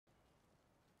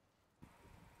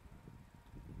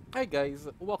Hi guys,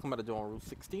 welcome back to Dual Rule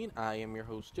 16. I am your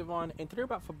host Javon, and today we're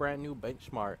back for a brand new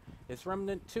benchmark. It's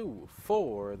Remnant 2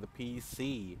 for the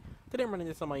PC. Today I'm running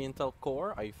this on my Intel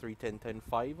Core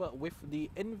i3-10105 with the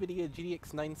NVIDIA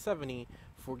GTX 970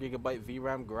 4GB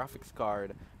VRAM graphics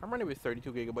card. I'm running with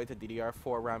 32GB of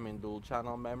DDR4 RAM and dual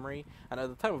channel memory, and at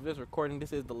the time of this recording,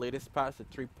 this is the latest patch,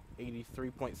 the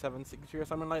 383.76 or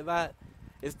something like that.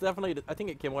 It's definitely, I think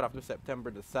it came out after September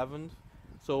the 7th.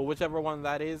 So whichever one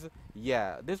that is,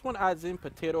 yeah. This one adds in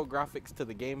potato graphics to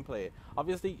the gameplay.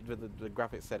 Obviously, with the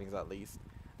graphics settings at least.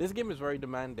 This game is very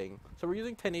demanding. So we're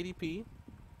using 1080p,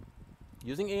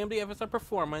 using AMD FSR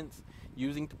performance,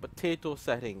 using the potato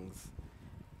settings.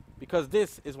 Because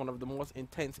this is one of the most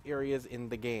intense areas in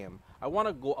the game. I want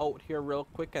to go out here real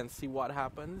quick and see what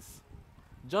happens.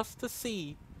 Just to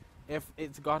see if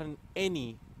it's gotten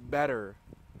any better.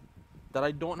 That I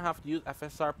don't have to use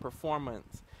FSR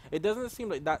performance. It doesn't seem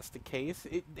like that's the case.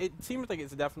 It seems like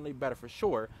it's definitely better for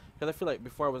sure. Because I feel like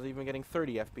before I was even getting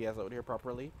 30 FPS out here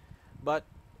properly. But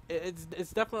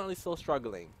it's definitely still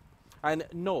struggling. And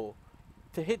no,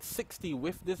 to hit 60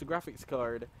 with this graphics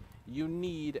card, you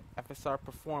need FSR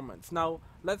performance. Now,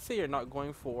 let's say you're not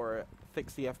going for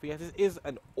 60 FPS. This is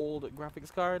an old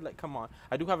graphics card. Like, come on.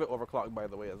 I do have it overclocked, by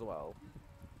the way, as well.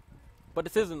 But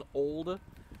this is an old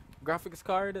graphics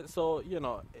card, so, you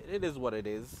know, it is what it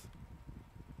is.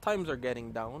 Times are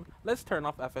getting down. Let's turn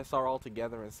off FSR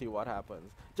altogether and see what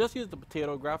happens. Just use the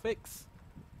potato graphics.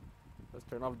 Let's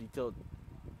turn off detailed.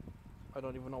 I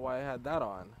don't even know why I had that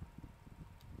on.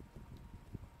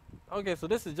 Okay, so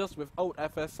this is just without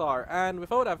FSR. And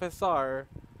without FSR,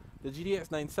 the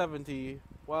GTX 970,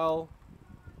 well,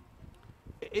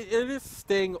 it is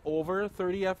staying over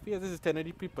 30 FPS. This is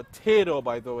 1080p potato,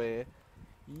 by the way.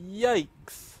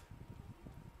 Yikes.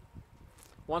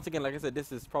 Once again, like I said,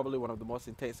 this is probably one of the most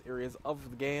intense areas of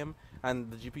the game, and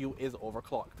the GPU is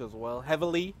overclocked as well,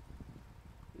 heavily,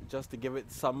 just to give it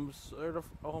some sort of,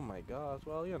 oh my gosh,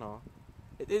 well, you know,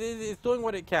 it's doing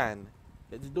what it can.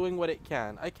 It's doing what it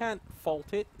can. I can't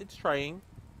fault it. It's trying.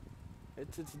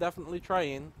 It's definitely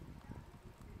trying.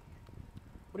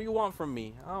 What do you want from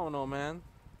me? I don't know, man.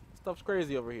 Stuff's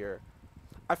crazy over here.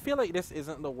 I feel like this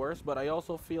isn't the worst, but I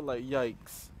also feel like,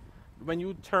 yikes. When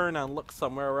you turn and look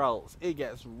somewhere else, it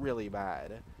gets really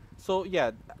bad. So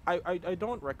yeah, I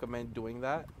don't recommend doing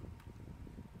that.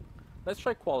 Let's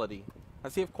try quality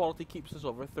and see if quality keeps us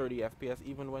over 30 FPS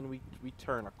even when we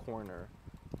turn a corner.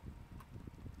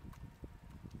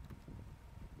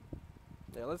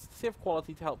 Yeah, let's see if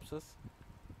quality helps us.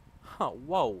 Huh,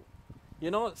 whoa. You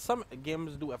know, some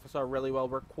games do FSR really well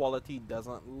where quality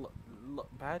doesn't look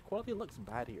bad. Quality looks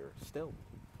bad here still.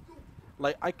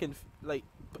 Like, I can, like,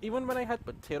 even when I had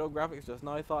potato graphics just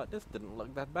now, I thought this didn't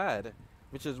look that bad.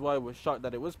 Which is why I was shocked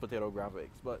that it was potato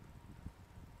graphics. But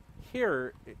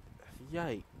here,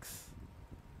 yikes.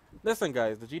 Listen,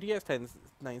 guys, the GTX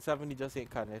 970 just ain't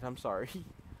cutting it. I'm sorry.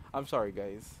 I'm sorry,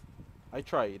 guys. I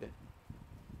tried.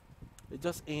 It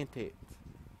just ain't it.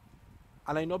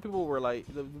 And I know people were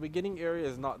like, the beginning area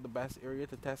is not the best area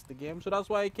to test the game. So that's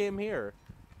why I came here.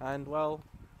 And, well,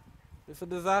 it's a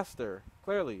disaster.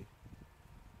 Clearly.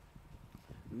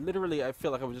 Literally, I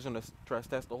feel like I was just going to stress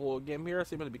test the whole game here,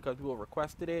 simply because people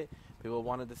requested it. People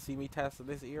wanted to see me test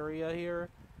this area here.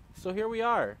 So here we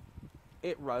are.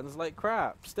 It runs like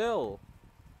crap, still.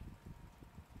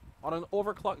 On an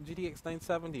overclocked GTX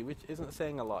 970, which isn't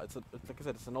saying a lot. It's like I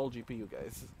said, it's an old GPU,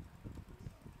 guys.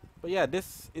 But yeah,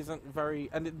 this isn't very...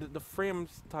 And the frame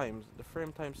time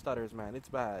stutters, man. It's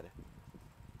bad.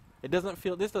 It doesn't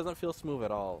feel... This doesn't feel smooth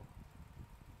at all.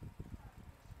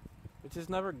 Which is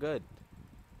never good.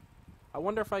 I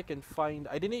wonder if I can find...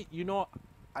 I didn't... You know,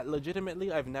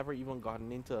 legitimately, I've never even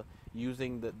gotten into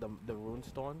using the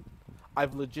runestone.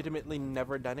 I've legitimately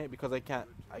never done it because I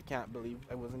can't believe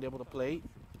I wasn't able to play it.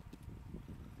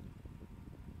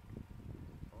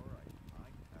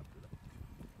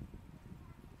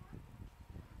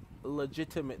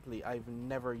 Legitimately, I've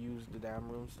never used the damn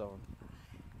runestone.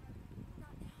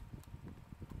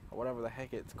 Or whatever the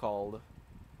heck it's called.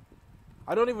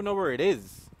 I don't even know where it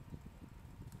is.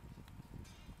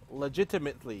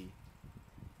 Legitimately.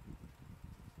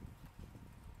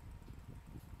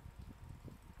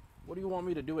 What do you want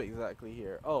me to do exactly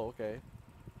here? Oh, okay.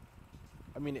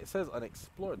 I mean, it says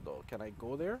unexplored though. Can I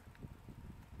go there?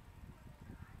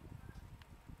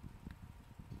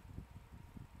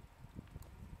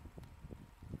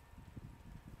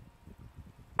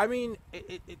 I mean,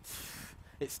 it's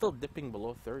still dipping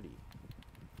below 30.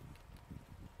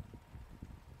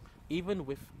 Even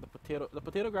with the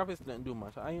potato graphics didn't do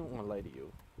much. I ain't gonna lie to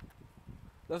you.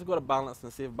 Let's go to balance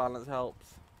and see if balance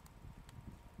helps.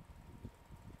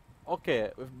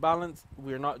 Okay, with balance,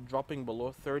 we're not dropping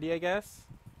below 30, I guess.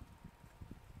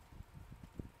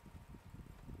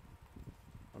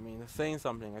 I mean, it's saying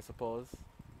something, I suppose.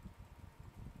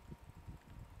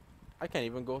 I can't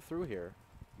even go through here.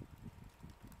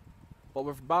 But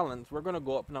with balance, we're gonna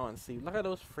go up now and see. Look at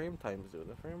those frame times, dude.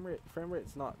 The frame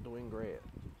rate's not doing great.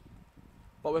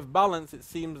 But with balance, it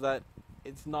seems that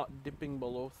it's not dipping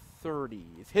below 30.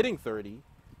 It's hitting 30.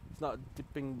 It's not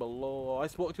dipping below. I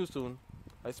spoke too soon.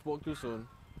 I spoke too soon.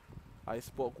 I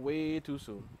spoke way too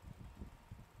soon.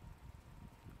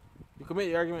 You could make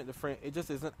the argument the frame, it just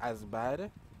isn't as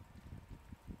bad.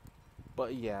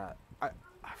 But yeah,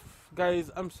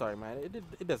 guys, I'm sorry, man.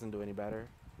 It doesn't do any better.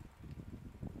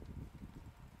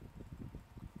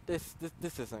 This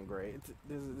isn't great.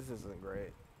 This isn't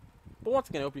great. But once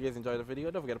again, I hope you guys enjoyed the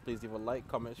video. Don't forget to please leave a like,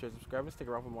 comment, share, subscribe, and stick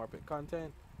around for more epic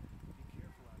content.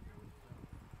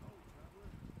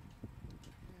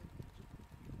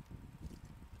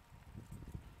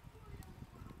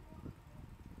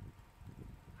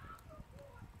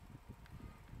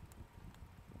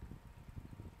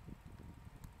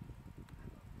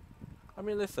 I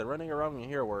mean, listen, running around in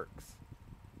here works.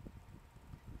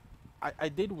 I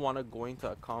did want to go into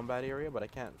a combat area, but I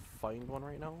can't find one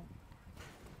right now.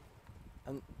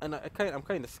 And I'm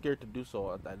kind of scared to do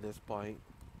so at this point.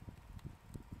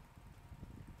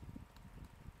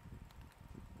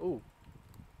 Ooh.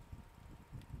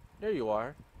 There you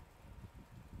are.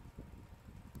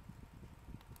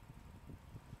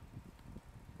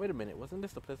 Wait a minute, wasn't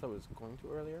this the place I was going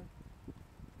to earlier?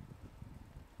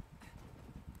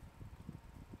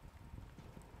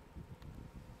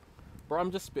 Bro,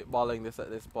 I'm just spitballing this at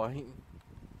this point.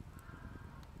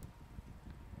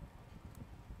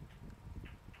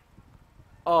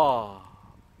 Oh,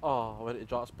 when it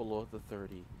drops below the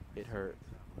 30, it hurts.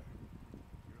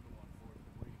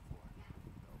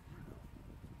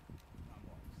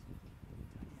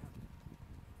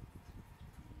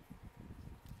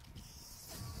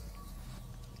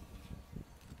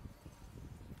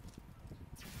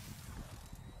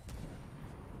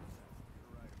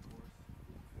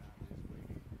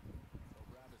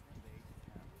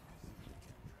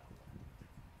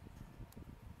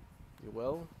 You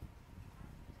will?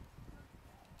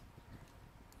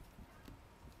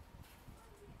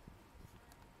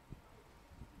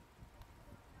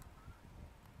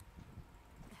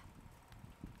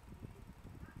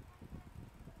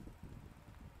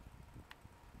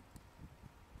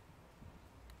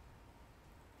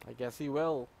 I guess he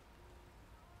will.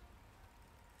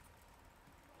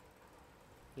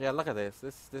 Yeah, look at this.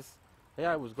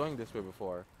 Yeah, I was going this way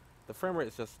before. The frame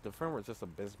rate's just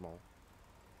abysmal.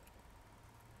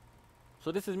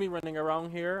 So this is me running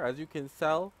around here. As you can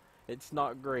tell, it's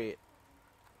not great.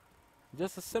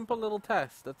 Just a simple little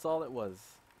test. That's all it was.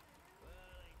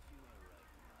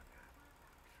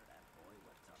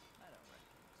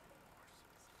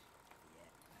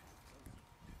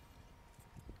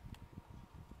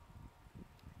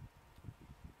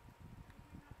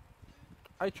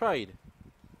 I tried.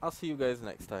 I'll see you guys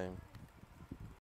next time.